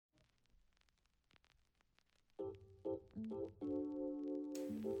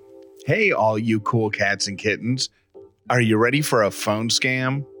Hey, all you cool cats and kittens. Are you ready for a phone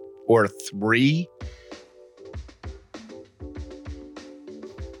scam? Or 3?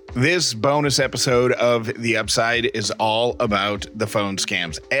 This bonus episode of The Upside is all about the phone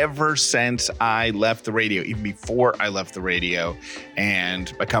scams. Ever since I left the radio, even before I left the radio,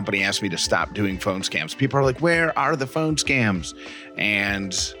 and my company asked me to stop doing phone scams, people are like, where are the phone scams?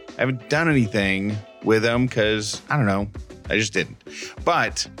 And I haven't done anything with them because, I don't know, I just didn't.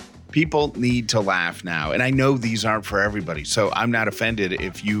 But people need to laugh now. And I know these aren't for everybody, so I'm not offended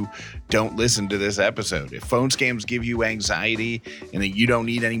if you don't listen to this episode. If phone scams give you anxiety and that you don't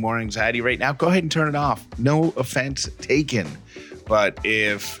need any more anxiety right now, go ahead and turn it off. No offense taken. But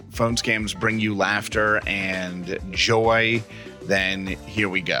if phone scams bring you laughter and joy, then here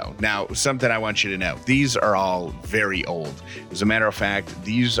we go. Now, something I want you to know. These are all very old. As a matter of fact,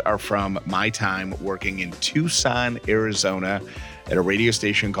 these are from my time working in Tucson, Arizona, at a radio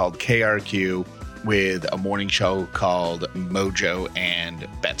station called KRQ with a morning show called Mojo and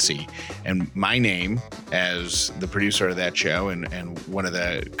Betsy. And my name as the producer of that show and one of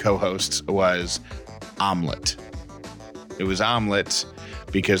the co-hosts was Omelet. It was Omelet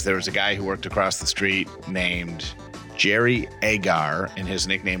because there was a guy who worked across the street named Jerry Agar, and his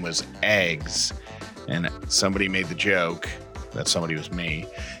nickname was Eggs. And somebody made the joke, that somebody was me,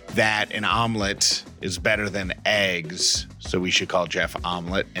 that an omelet is better than eggs, so we should call Jeff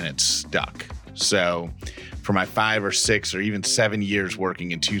Omelet, and it stuck. So for my 5 or 6 or even 7 years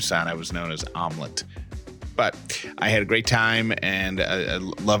working in Tucson, I was known as Omelet. But I had a great time, and I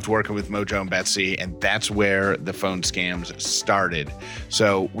loved working with Mojo and Betsy, and that's where the phone scams started.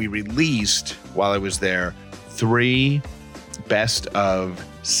 So we released, while I was there, 3 best of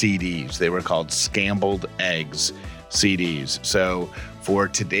CDs. They were called Scambled Eggs CDs. So for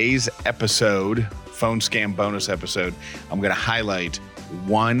today's episode, phone scam bonus episode, I'm going to highlight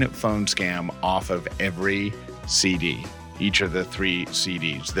one phone scam off of every CD, each of the 3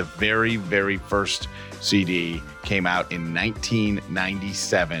 CDs. The very, very first CD came out in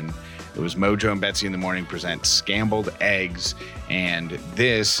 1997. It was Mojo and Betsy in the Morning present Scambled Eggs, and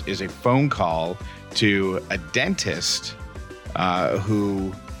this is a phone call to a dentist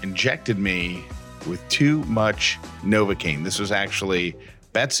who injected me with too much Novocaine. This was actually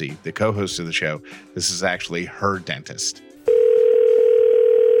Betsy, the co-host of the show. This is actually her dentist.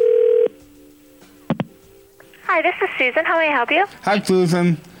 Hi, this is Susan. How may I help you? Hi,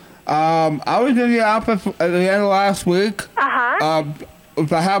 Susan. I was in the office at the end of last week. Uh-huh.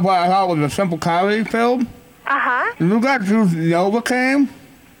 If I had what I thought was a simple cavity filled. Uh-huh. You got to use Novocaine,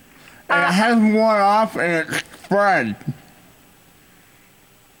 and it hasn't worn off, and it spread.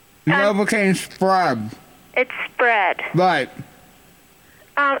 Novocaine spread. It's spread. Right.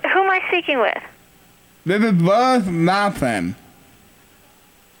 Who am I speaking with? This is Willis Moffin.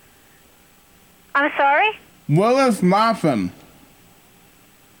 I'm sorry? Willis Moffin.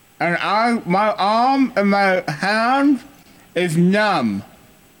 And my arm and my hand is numb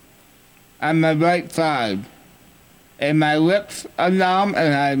on my right side. And my lips are numb,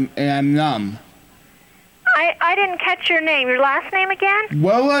 and I'm numb. I didn't catch your name. Your last name again?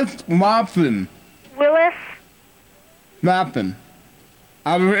 Willis Moffin. Willis? Moffin.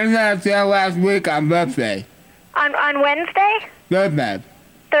 I was in there last week on birthday. On Wednesday?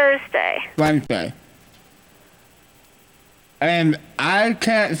 Thursday. Wednesday. And I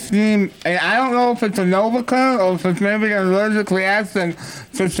can't seem, and I don't know if it's a Novocaine or if it's maybe an allergic reaction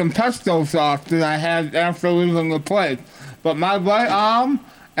to some pesto sauce that I had after leaving the place. But my right arm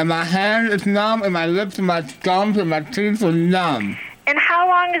and my hand is numb, and my lips and my gums and my teeth are numb. And how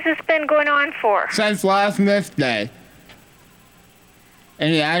long has this been going on for? Since last mist day.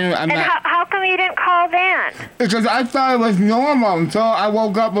 And how come you didn't call then? Because I thought it was normal until I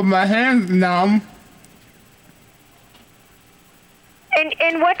woke up with my hands numb.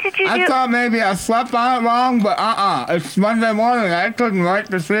 And what did you do? I thought maybe I slept on it wrong, but it's Monday morning. I couldn't wait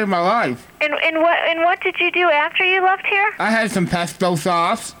to save my life. And what did you do after you left here? I had some pesto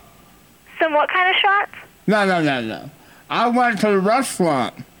sauce. Some what kind of shots? No. I went to the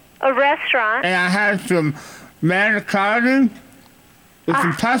restaurant. A restaurant? And I had some manicotti with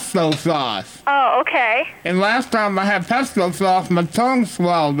some pesto sauce. Oh, okay. And last time I had pesto sauce, my tongue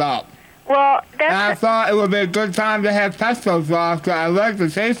swelled up. Well, and I thought it would be a good time to have pesto sauce, because I liked the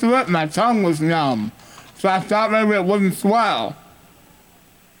taste of it, and my tongue was numb. So I thought maybe it wouldn't swell.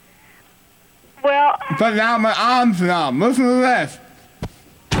 Well... But now my arm's numb. Listen to this.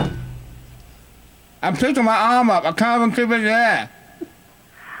 I'm picking my arm up. I can't even keep it in the air.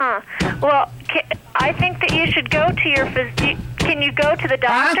 Huh. Well, I think that you should go to your physician. Can you go to the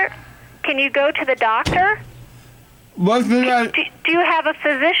doctor? Huh? Can you go to the doctor? What's the... Do you have a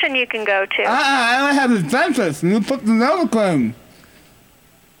physician you can go to? I don't have a dentist. You put the Novocaine.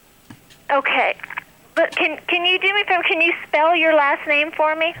 Okay. But can you do me a favor? Can you spell your last name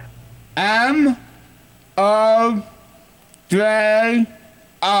for me? M-O-J-O.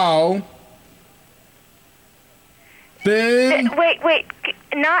 Big. Wait.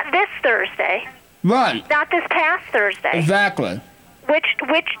 Not this Thursday. Right. Not this past Thursday. Exactly.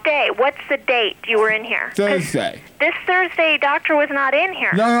 Which day? What's the date you were in here? Thursday. This Thursday, doctor was not in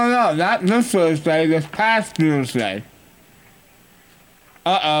here. No. Not this Thursday. This past Thursday.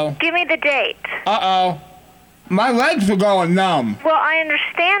 Uh-oh. Give me the date. Uh-oh. My legs are going numb. Well, I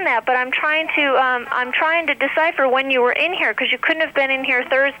understand that, but I'm trying to decipher when you were in here, because you couldn't have been in here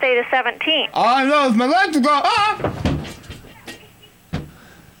Thursday the 17th. All I know is my legs are going...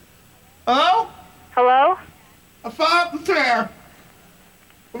 Hello? Hello? I fell off the chair.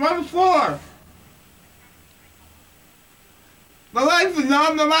 I'm on the floor. My legs are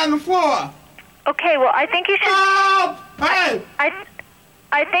numb. I'm on the floor. Okay, well, I think you should... Help! Hey!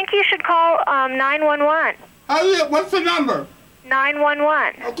 I think you should call 911. What's the number?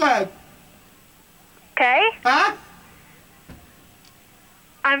 911. Okay. Okay? Huh?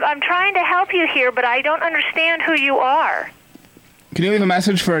 I'm trying to help you here, but I don't understand who you are. Can you leave a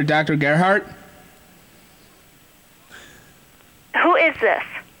message for Dr. Gerhardt? Who is this?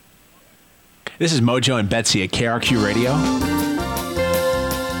 This is Mojo and Betsy at KRQ Radio.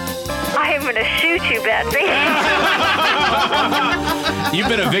 I am going to shoot you, Betsy. You've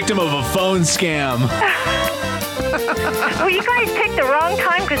been a victim of a phone scam. Well, you guys picked the wrong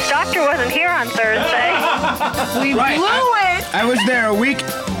time because doctor wasn't here on Thursday. We blew it. I was there a week.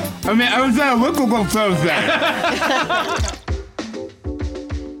 I was there a week ago Thursday.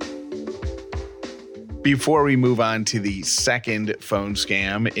 Before we move on to the second phone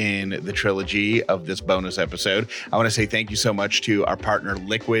scam in the trilogy of this bonus episode, I want to say thank you so much to our partner,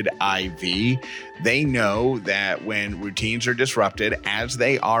 Liquid IV. They know that when routines are disrupted, as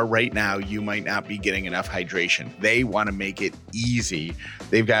they are right now, you might not be getting enough hydration. They want to make it easy.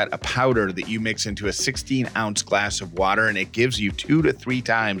 They've got a powder that you mix into a 16-ounce glass of water, and it gives you 2 to 3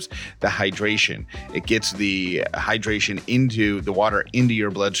 times the hydration. It gets the hydration into the water into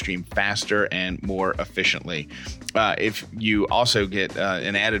your bloodstream faster and more efficiently. If you also get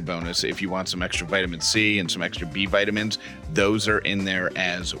an added bonus, if you want some extra vitamin C and some extra B vitamins, those are in there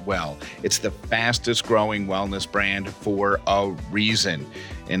as well. It's the fastest growing wellness brand for a reason.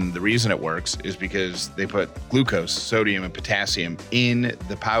 And the reason it works is because they put glucose, sodium, and potassium in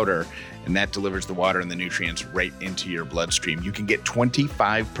the powder, and that delivers the water and the nutrients right into your bloodstream. You can get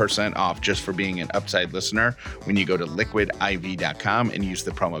 25% off just for being an Upside listener when you go to liquidiv.com and use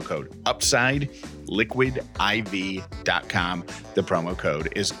the promo code UPSIDE, liquidiv.com. The promo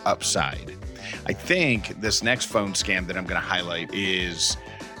code is UPSIDE. I think this next phone scam that I'm going to highlight is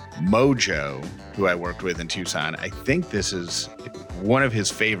Mojo, who I worked with in Tucson. I think this is one of his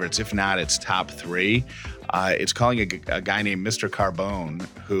favorites, if not its top 3. It's calling a guy named Mr. Carbone,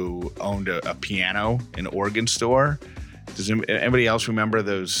 who owned a piano and organ store. Does anybody else remember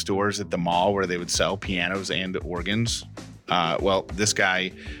those stores at the mall where they would sell pianos and organs? Well, this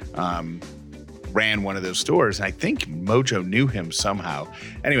guy ran one of those stores, and I think Mojo knew him somehow.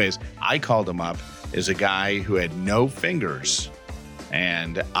 Anyways, I called him up as a guy who had no fingers,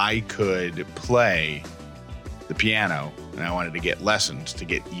 and I could play the piano, and I wanted to get lessons to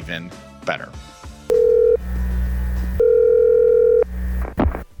get even better.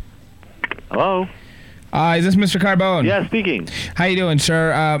 Hello? Is this Mr. Carbone? Yeah, speaking. How you doing,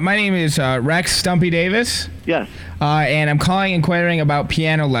 sir? My name is Rex Stumpy Davis. Yes. And I'm calling inquiring about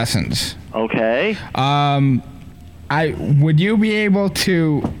piano lessons. Okay. Would you be able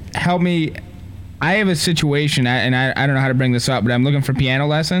to help me? I have a situation, and I don't know how to bring this up, but I'm looking for piano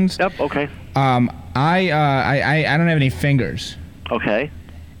lessons. Yep, okay. I don't have any fingers. Okay.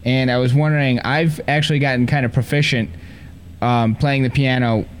 And I was wondering, I've actually gotten kind of proficient playing the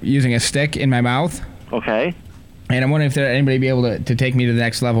piano using a stick in my mouth. Okay. And I'm wondering if anybody be able to take me to the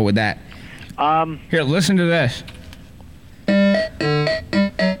next level with that. Here, listen to this.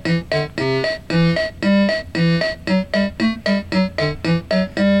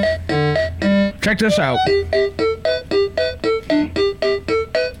 Check this out.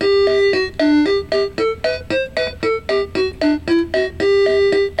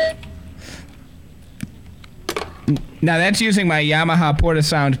 Now that's using my Yamaha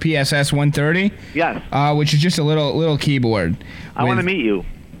Portasound PSS 130. Yes. Which is just a little keyboard. I want to meet you.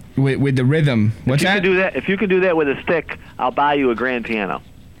 With the rhythm. What's that? If you can do that with a stick, I'll buy you a grand piano.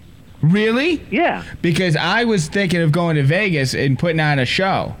 Really? Yeah. Because I was thinking of going to Vegas and putting on a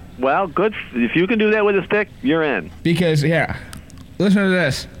show. Well, good. If you can do that with a stick, you're in. Because, here, listen to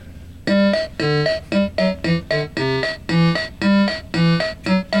this.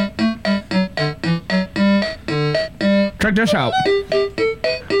 Check this out.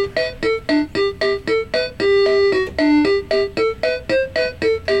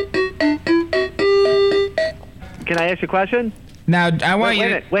 Can I ask you a question? Now, I want you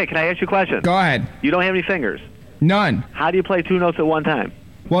to... Wait, can I ask you a question? Go ahead. You don't have any fingers. None. How do you play 2 notes at one time?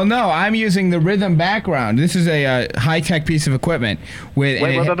 Well, no, I'm using the rhythm background. This is a high-tech piece of equipment. See,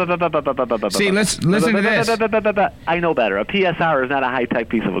 listen to this. I know better. A PSR is not a high-tech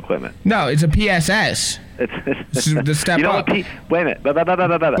piece of equipment. No, it's a PSS. It's the step you know up. Wait a minute. But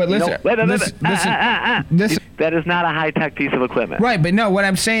listen, that is not a high-tech piece of equipment. Right, but no, what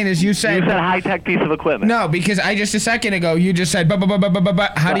I'm saying is you said high-tech piece of equipment. No, because I just a second ago you just said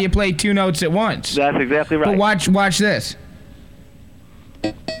how do you play 2 notes at once? That's exactly right. But watch this.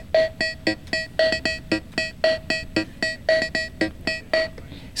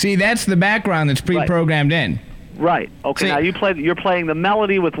 See, that's the background that's pre-programmed in. Right. Okay. See, now you're playing the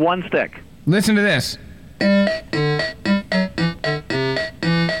melody with one stick. Listen to this. You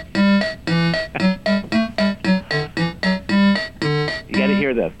got to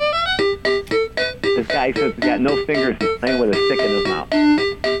hear this. This guy says he's got no fingers. He's playing with a stick in his mouth.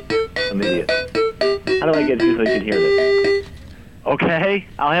 I'm an idiot. How do I get you so you can hear this? Okay,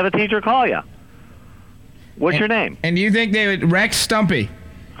 I'll have a teacher call you. What's your name? And do you think they would Rex Stumpy?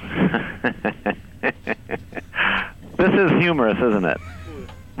 This is humorous, isn't it?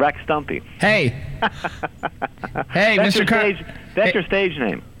 Rex Stumpy. Hey. Hey, that's Mr. That's your stage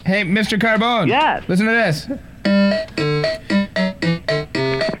name. Hey, Mr. Carbone. Yes. Listen to this.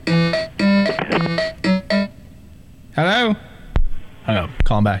 Hello? Hang on.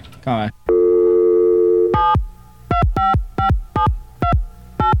 Call him back. Call back.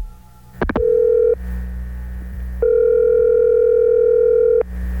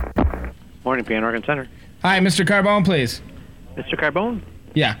 Morning, Piano Organ Center. Hi, Mr. Carbone, please. Mr. Carbone?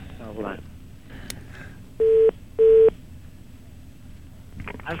 Yeah. Oh, hold on.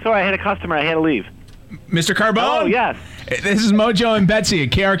 I'm sorry, I had a customer. I had to leave. Mr. Carbone? Oh, yes. This is Mojo and Betsy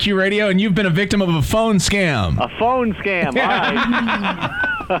at KRQ Radio, and you've been a victim of a phone scam. A phone scam.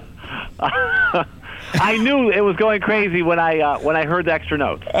 All right. I knew it was going crazy when I heard the extra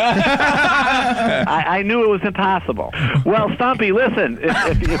notes. I knew it was impossible. Well, Stumpy, listen,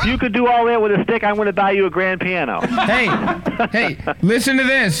 if you could do all that with a stick, I'm going to buy you a grand piano. Hey, listen to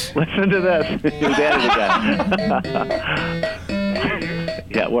this. Listen to this. Your daddy again.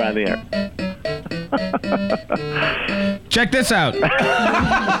 Yeah, we're on the air. Check this out.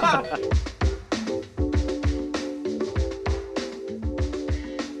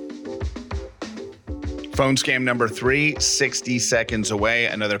 Phone scam number 3, 60 seconds away.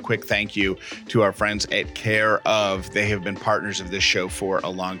 Another quick thank you to our friends at Care Of. They have been partners of this show for a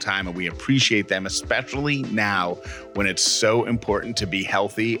long time, and we appreciate them, especially now when it's so important to be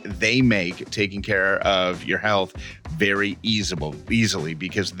healthy. They make taking care of your health very easily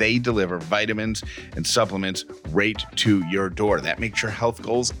because they deliver vitamins and supplements right to your door. That makes your health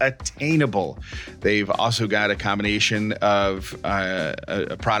goals attainable. They've also got a combination of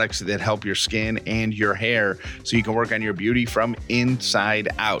products that help your skin and your hair so you can work on your beauty from inside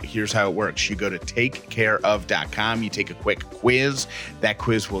out. Here's how it works. You go to takecareof.com. You take a quick quiz. That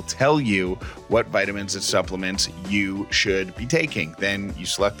quiz will tell you what vitamins and supplements you should be taking. Then you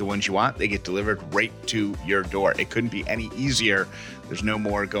select the ones you want. They get delivered right to your door. It couldn't be any easier. There's no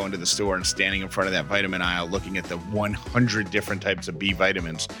more going to the store and standing in front of that vitamin aisle looking at the 100 different types of B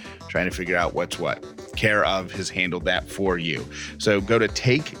vitamins, trying to figure out what's what. Care Of has handled that for you. So go to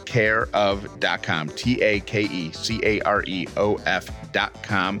takecareof.com,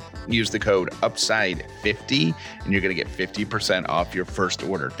 takecareof.com. Use the code UPSIDE50 and you're going to get 50% off your first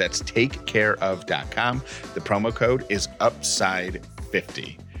order. That's takecareof.com. The promo code is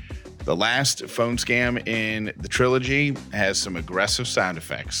UPSIDE50. The last phone scam in the trilogy has some aggressive sound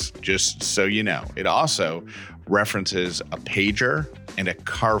effects, just so you know. It also references a pager and a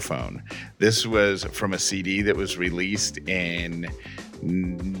car phone. This was from a CD that was released in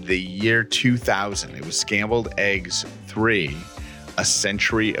the year 2000. It was Scrambled Eggs 3, A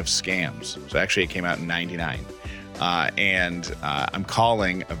Century of Scams. So actually it came out in 99. I'm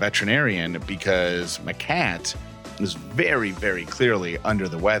calling a veterinarian because my cat is very, very clearly under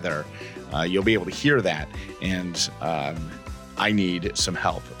the weather. You'll be able to hear that, and I need some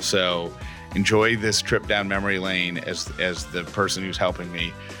help. So enjoy this trip down memory lane as the person who's helping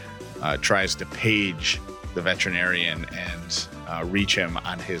me tries to page the veterinarian and reach him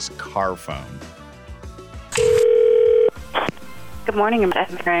on his car phone. Good morning, I'm at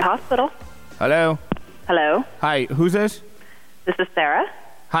Veterinarian Hospital. Hello. Hello, Hi. Who's this? this is Sarah.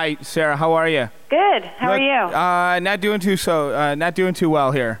 Hi, Sarah. How are you? Good. How are you? Not doing too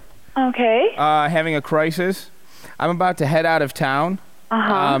well here. Okay. Having a crisis. I'm about to head out of town.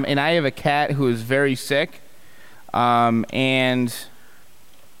 And I have a cat who is very sick. And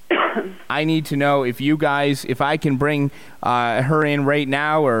I need to know if I can bring her in right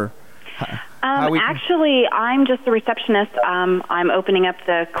now, or Actually, I'm just a receptionist. I'm opening up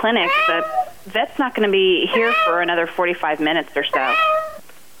the clinic. The vet's not going to be here for another 45 minutes or so.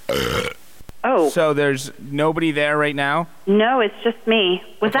 Oh. So there's nobody there right now? No, it's just me.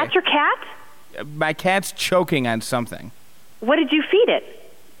 Was that your cat? My cat's choking on something. What did you feed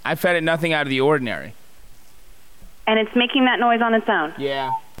it? I fed it nothing out of the ordinary. And it's making that noise on its own?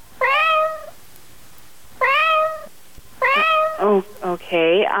 Yeah. Oh,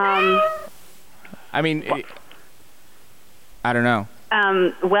 okay. I mean, I don't know.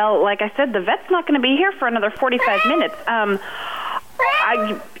 Well, like I said, the vet's not going to be here for another 45 minutes.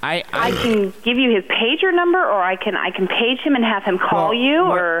 I can give you his pager number, or I can page him and have him call you,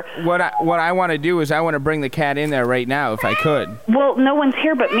 or what I want to do is I want to bring the cat in there right now if I could. Well, no one's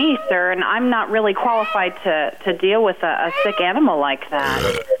here but me, sir, and I'm not really qualified to deal with a sick animal like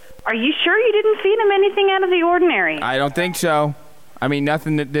that. Are you sure you didn't feed him anything out of the ordinary? I don't think so. I mean,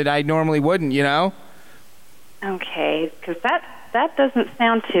 nothing that I normally wouldn't, you know? Okay, because that doesn't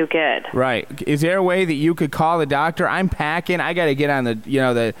sound too good. Right. Is there a way that you could call the doctor? I'm packing. I got to get on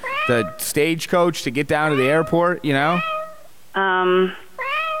the stagecoach to get down to the airport, you know? I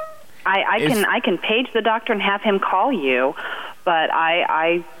can page the doctor and have him call you, but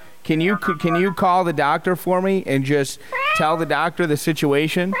Can you call the doctor for me and just tell the doctor the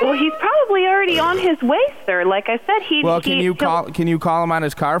situation? Well, he's probably already on his way, sir. Like I said, Can you call him on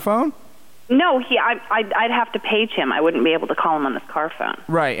his car phone? No, I'd have to page him. I wouldn't be able to call him on his car phone.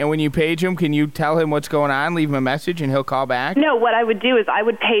 Right, and when you page him, can you tell him what's going on, leave him a message, and he'll call back? No, what I would do is I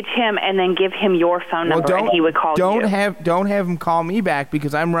would page him and then give him your phone number, and he would call you. Don't have him call me back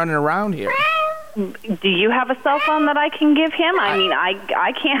because I'm running around here. Do you have a cell phone that I can give him? I mean, I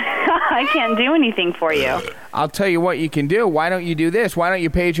can't I can't do anything for you. I'll tell you what you can do. Why don't you do this? Why don't you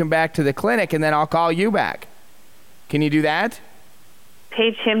page him back to the clinic, and then I'll call you back? Can you do that?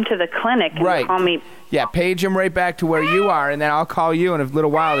 Page him to the clinic and call me. Yeah, page him right back to where you are, and then I'll call you in a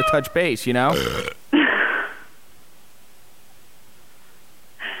little while to touch base, you know?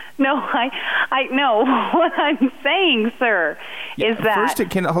 No, I know what I'm saying, sir, is that...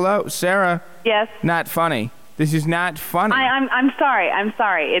 First, hello, Sarah. Yes? Not funny. This is not funny. I'm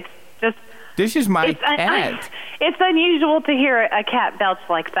sorry. It's just... This is my cat. It's unusual to hear a cat belch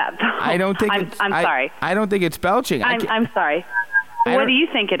like that, though. I don't think I'm sorry. I don't think it's belching. I'm sorry. What do you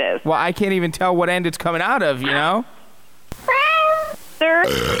think it is? Well, I can't even tell what end it's coming out of, you know?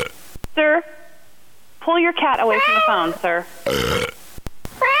 Sir, pull your cat away from the phone, sir.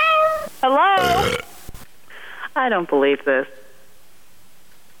 Hello? I don't believe this.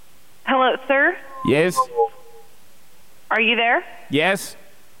 Hello, sir? Yes? Are you there? Yes?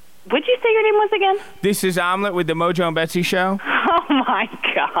 What'd you say your name was again? This is Omelet with the Mojo and Betsy Show. Oh, my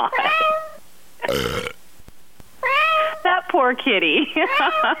God. That poor kitty.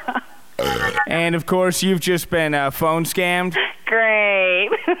 And, of course, you've just been phone scammed. Great.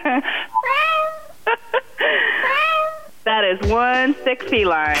 That is one sick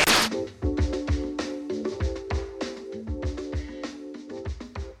feline.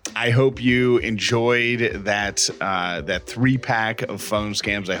 I hope you enjoyed that 3-pack of phone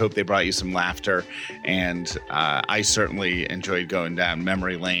scams. I hope they brought you some laughter, and I certainly enjoyed going down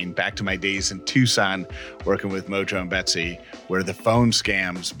memory lane, back to my days in Tucson, working with Mojo and Betsy, where the phone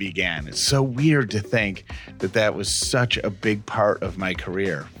scams began. It's so weird to think that was such a big part of my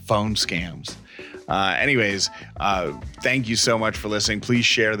career, phone scams. Anyways, thank you so much for listening. Please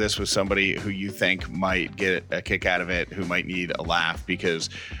share this with somebody who you think might get a kick out of it, who might need a laugh,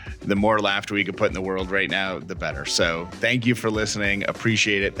 because the more laughter we can put in the world right now, the better. So thank you for listening.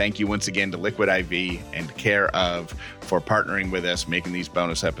 Appreciate it. Thank you once again to Liquid IV and Care Of for partnering with us, making these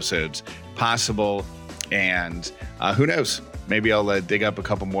bonus episodes possible. And who knows? Maybe I'll dig up a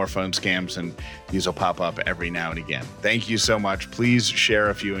couple more phone scams, and these will pop up every now and again. Thank you so much. Please share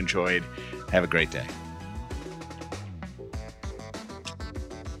if you enjoyed. Have a great day.